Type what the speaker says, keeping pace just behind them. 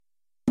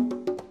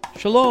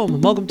Shalom,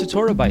 and welcome to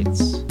Torah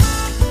Bites.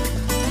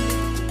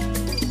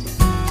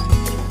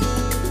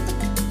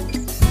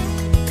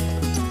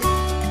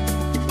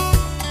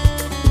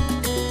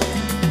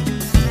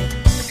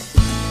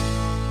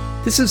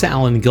 This is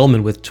Alan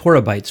Gilman with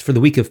Torah Bites for the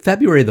week of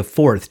February the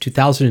 4th,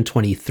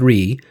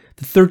 2023,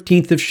 the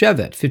 13th of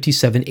Shevat,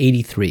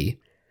 5783.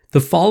 The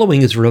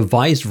following is a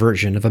revised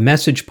version of a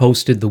message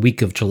posted the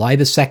week of July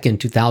the 2nd,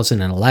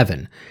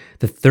 2011,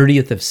 the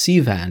 30th of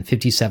Sivan,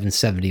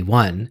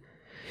 5771.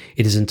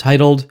 It is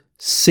entitled,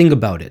 Sing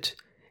About It,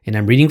 and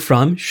I'm reading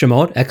from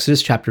Shemot,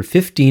 Exodus chapter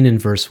 15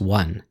 and verse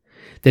 1.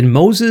 Then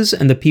Moses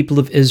and the people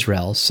of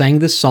Israel sang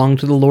this song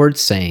to the Lord,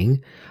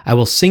 saying, I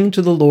will sing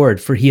to the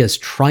Lord, for he has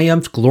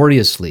triumphed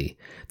gloriously.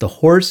 The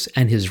horse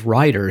and his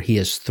rider he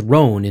has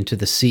thrown into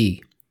the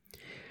sea.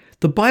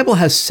 The Bible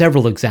has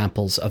several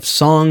examples of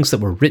songs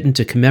that were written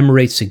to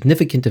commemorate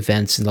significant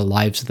events in the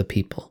lives of the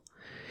people.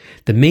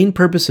 The main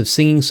purpose of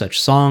singing such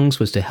songs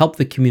was to help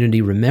the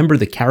community remember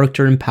the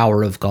character and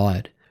power of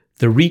God.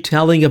 The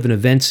retelling of an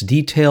event's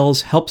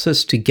details helps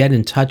us to get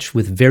in touch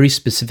with very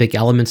specific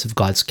elements of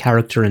God's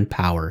character and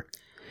power.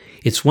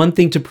 It's one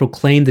thing to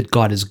proclaim that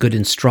God is good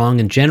and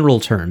strong in general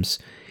terms.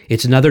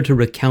 It's another to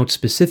recount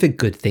specific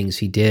good things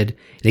he did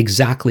and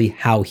exactly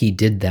how he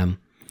did them.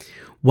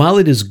 While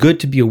it is good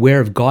to be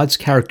aware of God's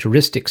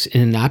characteristics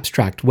in an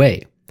abstract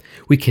way,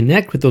 we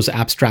connect with those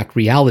abstract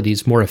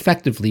realities more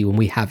effectively when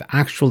we have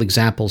actual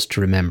examples to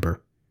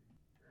remember.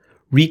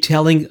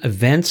 Retelling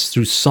events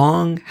through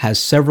song has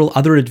several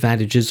other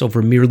advantages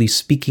over merely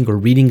speaking or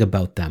reading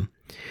about them.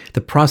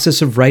 The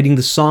process of writing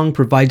the song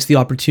provides the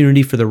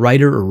opportunity for the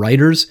writer or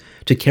writers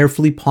to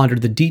carefully ponder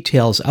the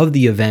details of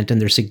the event and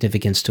their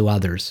significance to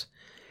others.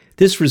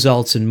 This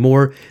results in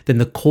more than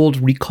the cold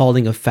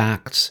recalling of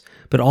facts,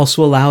 but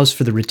also allows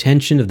for the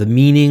retention of the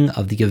meaning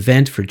of the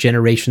event for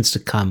generations to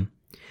come.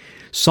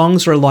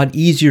 Songs are a lot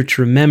easier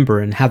to remember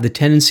and have the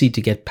tendency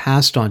to get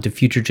passed on to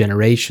future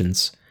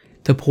generations.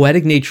 The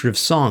poetic nature of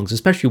songs,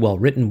 especially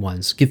well-written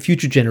ones, give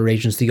future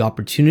generations the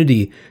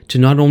opportunity to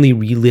not only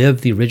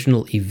relive the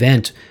original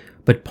event,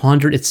 but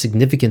ponder its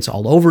significance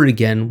all over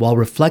again while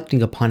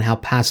reflecting upon how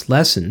past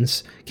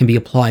lessons can be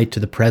applied to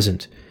the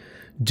present.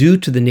 Due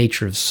to the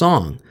nature of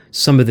song,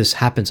 some of this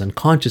happens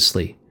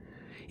unconsciously.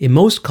 In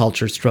most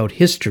cultures throughout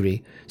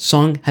history,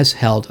 song has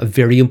held a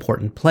very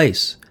important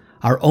place.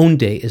 Our own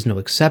day is no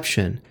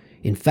exception.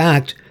 In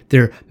fact,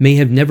 there may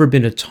have never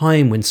been a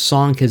time when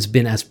song has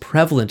been as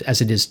prevalent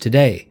as it is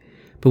today.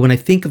 But when I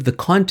think of the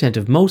content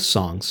of most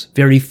songs,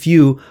 very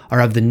few are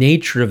of the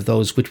nature of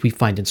those which we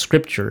find in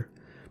Scripture.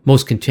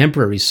 Most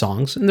contemporary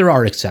songs, and there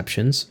are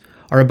exceptions,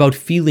 are about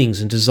feelings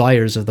and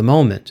desires of the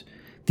moment.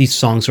 These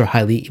songs are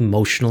highly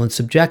emotional and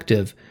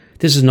subjective.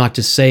 This is not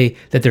to say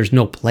that there's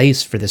no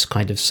place for this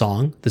kind of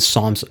song. The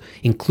Psalms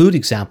include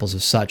examples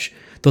of such,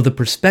 though the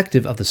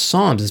perspective of the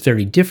Psalms is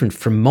very different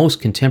from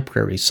most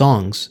contemporary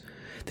songs.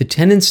 The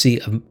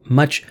tendency of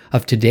much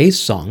of today's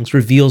songs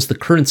reveals the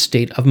current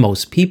state of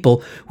most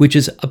people, which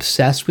is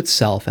obsessed with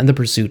self and the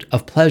pursuit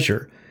of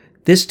pleasure.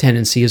 This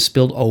tendency has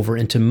spilled over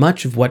into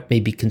much of what may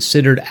be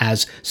considered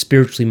as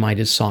spiritually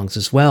minded songs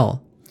as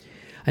well.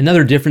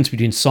 Another difference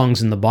between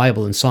songs in the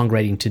Bible and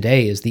songwriting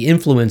today is the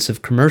influence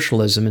of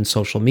commercialism and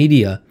social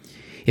media.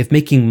 If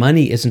making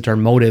money isn't our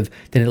motive,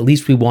 then at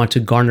least we want to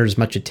garner as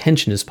much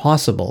attention as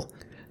possible.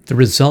 The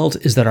result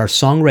is that our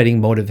songwriting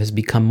motive has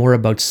become more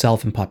about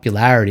self and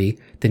popularity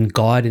than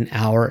God and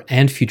our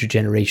and future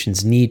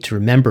generations need to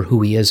remember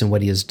who he is and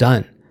what he has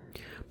done.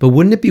 But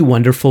wouldn't it be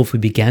wonderful if we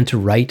began to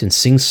write and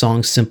sing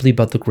songs simply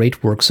about the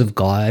great works of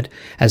God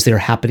as they are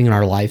happening in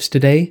our lives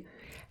today?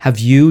 Have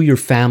you, your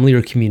family,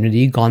 or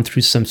community gone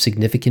through some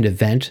significant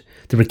event,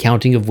 the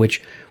recounting of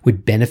which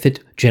would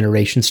benefit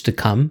generations to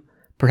come?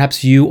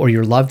 Perhaps you or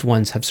your loved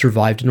ones have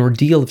survived an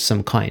ordeal of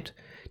some kind.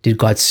 Did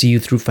God see you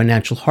through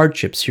financial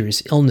hardship,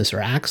 serious illness,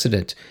 or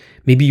accident?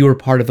 Maybe you were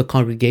part of a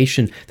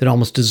congregation that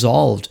almost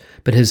dissolved,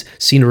 but has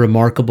seen a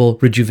remarkable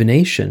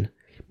rejuvenation.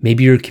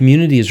 Maybe your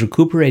community is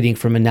recuperating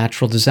from a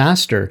natural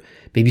disaster.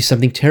 Maybe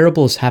something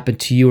terrible has happened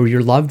to you or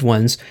your loved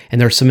ones, and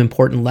there are some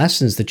important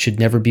lessons that should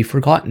never be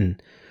forgotten.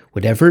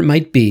 Whatever it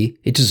might be,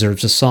 it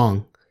deserves a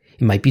song.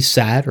 It might be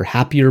sad or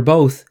happy or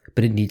both,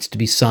 but it needs to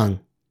be sung.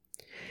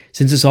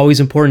 Since it's always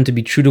important to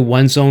be true to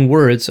one's own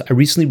words, I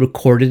recently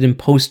recorded and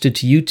posted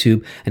to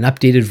YouTube an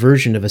updated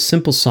version of a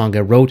simple song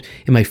I wrote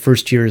in my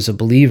first year as a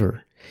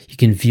believer. You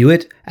can view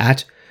it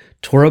at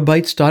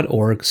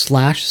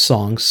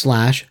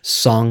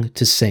torahbytes.org/song/song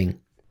to sing.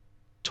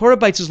 Torah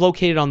Bytes is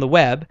located on the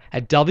web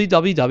at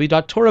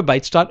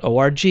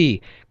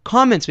www.torahbytes.org.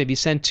 Comments may be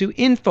sent to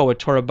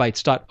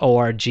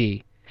info@torahbytes.org.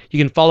 You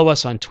can follow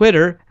us on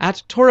Twitter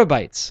at Torah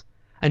Bytes.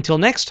 Until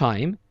next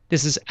time,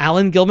 this is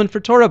Alan Gilman for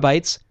Torah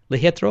Bytes.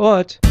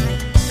 Lehitraot.